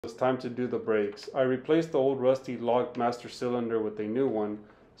It was time to do the brakes. I replaced the old rusty locked master cylinder with a new one.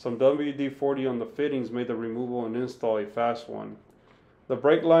 Some WD-40 on the fittings made the removal and install a fast one. The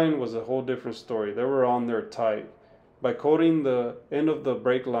brake line was a whole different story. They were on there tight. By coating the end of the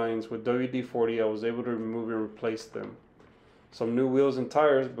brake lines with WD-40, I was able to remove and replace them. Some new wheels and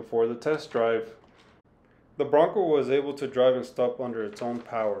tires before the test drive. The Bronco was able to drive and stop under its own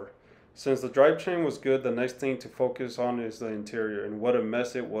power. Since the drivetrain was good, the next thing to focus on is the interior, and what a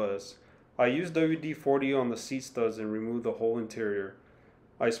mess it was. I used WD-40 on the seat studs and removed the whole interior.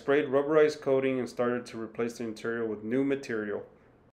 I sprayed rubberized coating and started to replace the interior with new material.